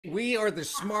We are the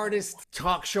smartest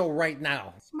talk show right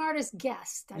now. Smartest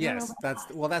guest. I don't know Yes, about that's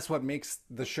that. well, that's what makes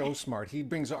the show smart. He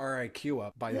brings our IQ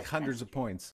up by hundreds of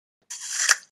points.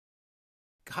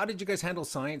 How did you guys handle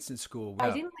science in school?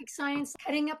 I didn't like science,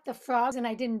 cutting up the frogs, and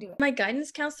I didn't do it. My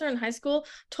guidance counselor in high school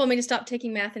told me to stop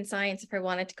taking math and science if I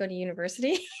wanted to go to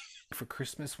university. For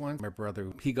Christmas once, my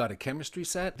brother, he got a chemistry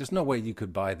set. There's no way you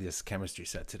could buy this chemistry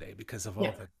set today because of all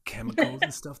the chemicals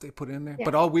and stuff they put in there.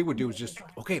 But all we would do was just,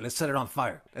 okay, let's set it on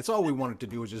fire. That's all we wanted to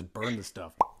do was just burn the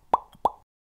stuff.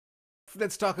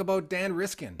 Let's talk about Dan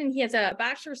Riskin. And he has a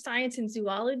Bachelor of Science in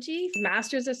Zoology,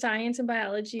 Masters of Science in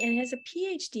Biology, and he has a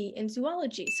PhD in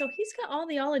Zoology. So he's got all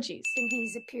the ologies. And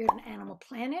he's appeared on Animal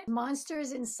Planet,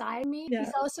 Monsters Inside Me. Yeah.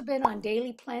 He's also been on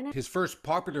Daily Planet. His first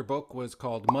popular book was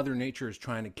called Mother Nature is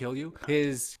Trying to Kill You.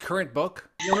 His current book,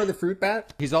 Fiona the Fruit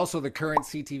Bat. He's also the current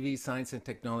CTV Science and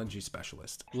Technology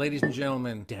specialist. Ladies and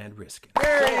gentlemen, Dan Riskin.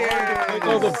 Click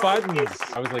all the buttons.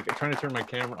 I was like trying to turn my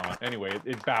camera on. Anyway,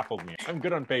 it baffled me. I'm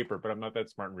good on paper, but I'm not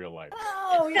that smart in real life.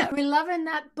 Oh, yeah. We're loving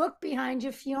that book behind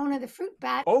you, Fiona the Fruit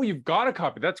Bat. Oh, you've got a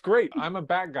copy. That's great. I'm a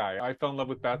bat guy. I fell in love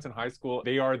with bats in high school.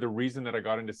 They are the reason that I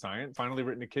got into science. Finally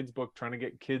written a kid's book trying to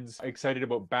get kids excited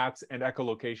about bats and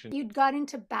echolocation. You'd got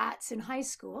into bats in high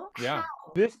school. Yeah.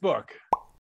 How? This book.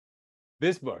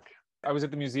 I was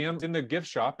at the museum in the gift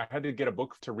shop. I had to get a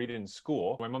book to read in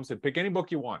school. My mom said, pick any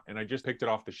book you want. And I just picked it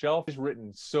off the shelf. It's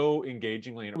written so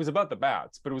engagingly. And it was about the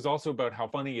bats, but it was also about how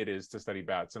funny it is to study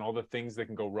bats and all the things that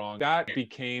can go wrong. That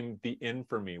became the in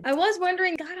for me. I was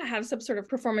wondering, gotta have some sort of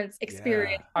performance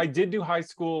experience. I did do high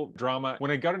school drama.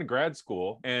 When I got into grad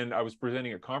school and I was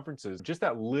presenting at conferences, just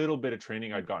that little bit of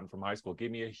training I'd gotten from high school gave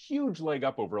me a huge leg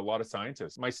up over a lot of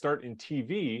scientists. My start in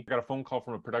TV, I got a phone call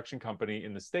from a production company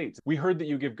in the States. We heard that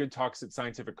you give good talks at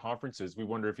scientific conferences. We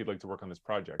wonder if you'd like to work on this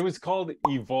project. It was called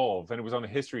Evolve and it was on the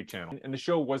History Channel. And the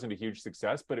show wasn't a huge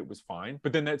success, but it was fine.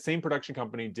 But then that same production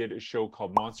company did a show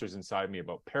called Monsters Inside Me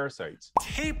about parasites.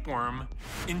 Tapeworm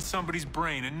in somebody's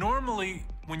brain. And normally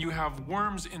when you have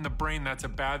worms in the brain, that's a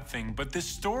bad thing. But this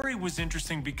story was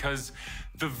interesting because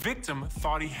the victim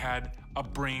thought he had a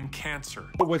brain cancer.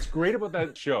 But what's great about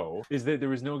that show is that there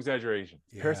was no exaggeration.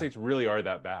 Parasites really are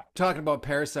that bad. Talking about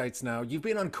parasites now, you've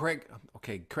been on Craig.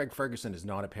 Okay, Craig Ferguson is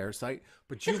not a parasite,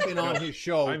 but you've been on his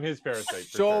show. I'm his parasite.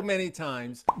 So many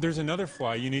times. There's another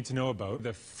fly you need to know about.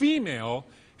 The female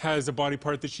has a body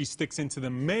part that she sticks into the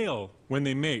male when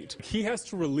they mate. He has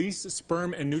to release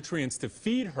sperm and nutrients to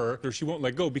feed her or she won't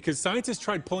let go because scientists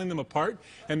tried pulling them apart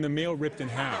and the male ripped in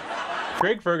half.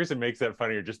 Craig Ferguson makes that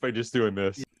funnier just by just doing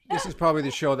this. This is probably the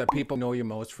show that people know you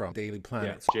most from, Daily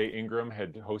Planet. Jay Ingram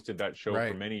had hosted that show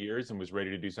for many years and was ready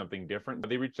to do something different.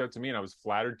 They reached out to me and I was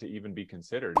flattered to even be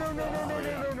considered.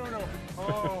 No.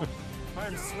 Oh,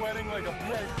 I'm sweating like a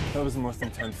pig. That was the most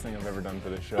intense thing I've ever done for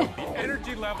this show. The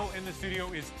energy level in the studio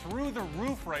is through the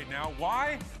roof right now.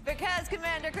 Why? Because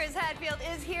Commander Chris Hadfield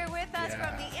is here with us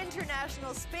from the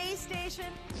International Space Station.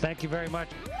 Thank you very much.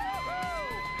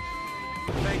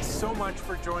 Thanks so much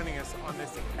for joining us on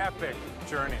this epic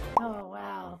journey. Oh,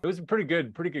 wow. It was a pretty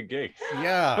good gig.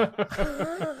 Yeah.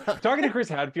 Talking to Chris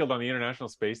Hadfield on the International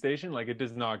Space Station, like it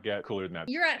does not get cooler than that.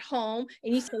 You're at home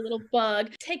and you see a little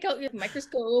bug, take out your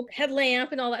microscope,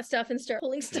 headlamp, and all that stuff and start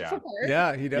pulling stuff apart.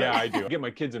 Yeah, he does. Yeah, I do. I get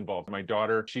my kids involved. My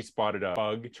daughter, she spotted a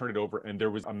bug, turned it over, and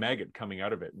there was a maggot coming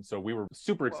out of it. And so we were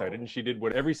super excited, and she did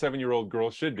what every 7-year-old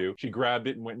girl should do. She grabbed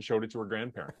it and went and showed it to her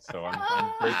grandparents. So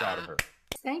I'm very proud of her.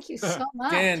 Thank you so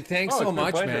much. Dan, thanks so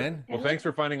much, man. Well, thanks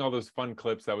for finding all those fun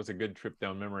clips. That was a good trip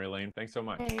down memory lane. Thanks so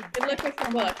much. Hey, Good luck with the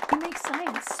book. you make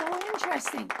science so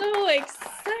interesting. So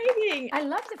exciting. I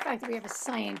love the fact that we have a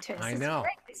scientist. I It's know.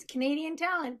 great. It's Canadian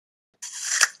talent.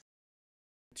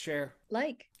 Share,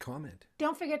 Like, comment.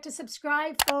 Don't forget to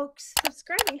subscribe, folks.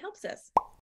 subscribing helps us.